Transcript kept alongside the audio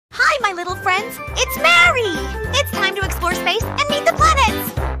friends! It's Mary! It's time to explore space and meet the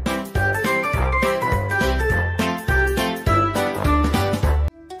planets!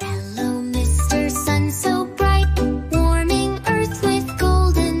 Hello, Mr. Sun, so bright, warming Earth with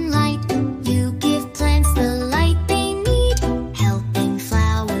golden light. You give plants the light they need, helping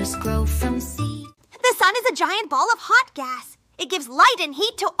flowers grow from seed. The sun is a giant ball of hot gas. It gives light and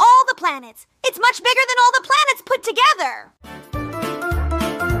heat to all the planets. It's much bigger than all the planets put together.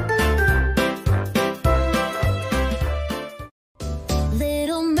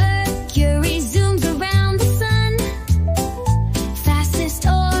 Little Mercury zooms around the sun, fastest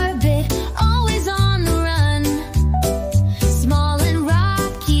orbit, always on the run. Small and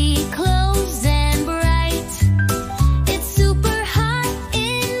rocky, close and bright. It's super hot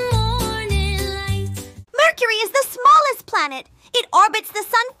in morning light. Mercury is the smallest planet. It orbits the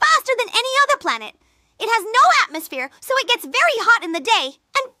sun faster than any other planet. It has no atmosphere, so it gets very hot in the day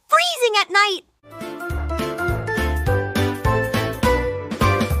and freezing at night.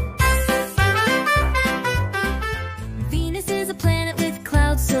 Venus is a planet with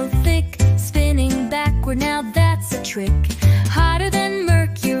clouds so thick, spinning backward, now that's a trick. Hotter than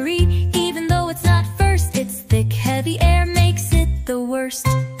Mercury, even though it's not first. It's thick, heavy air makes it the worst.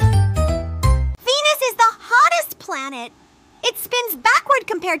 Venus is the hottest planet. It spins backward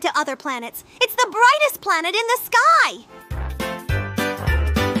compared to other planets. It's the brightest planet in the sky.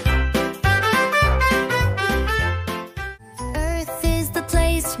 Earth is the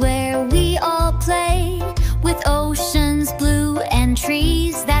place where we all play, with oceans blue and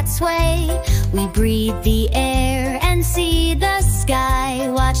trees that sway. We breathe the air and see the sky,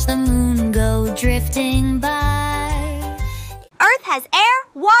 watch the moon go drifting by. Earth has air,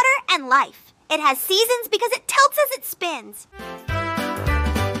 water, and life. It has seasons because it tilts as it spins.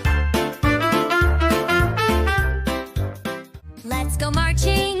 Let's go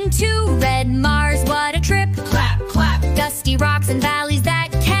marching to red Mars, what a trip! Clap, clap! Dusty rocks and valleys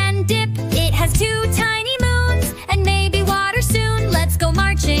that can dip. It has 2 tiny moons and maybe water soon. Let's go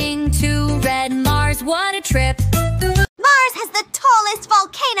marching to red Mars, what a trip! Mars has the tallest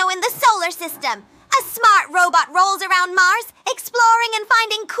volcano in the solar system. A smart robot rolls around Mars, exploring and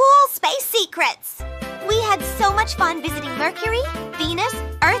finding cool space secrets. We had so much fun visiting Mercury, Venus,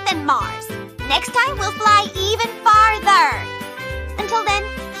 Earth, and Mars. Next time we'll fly even farther. Until then,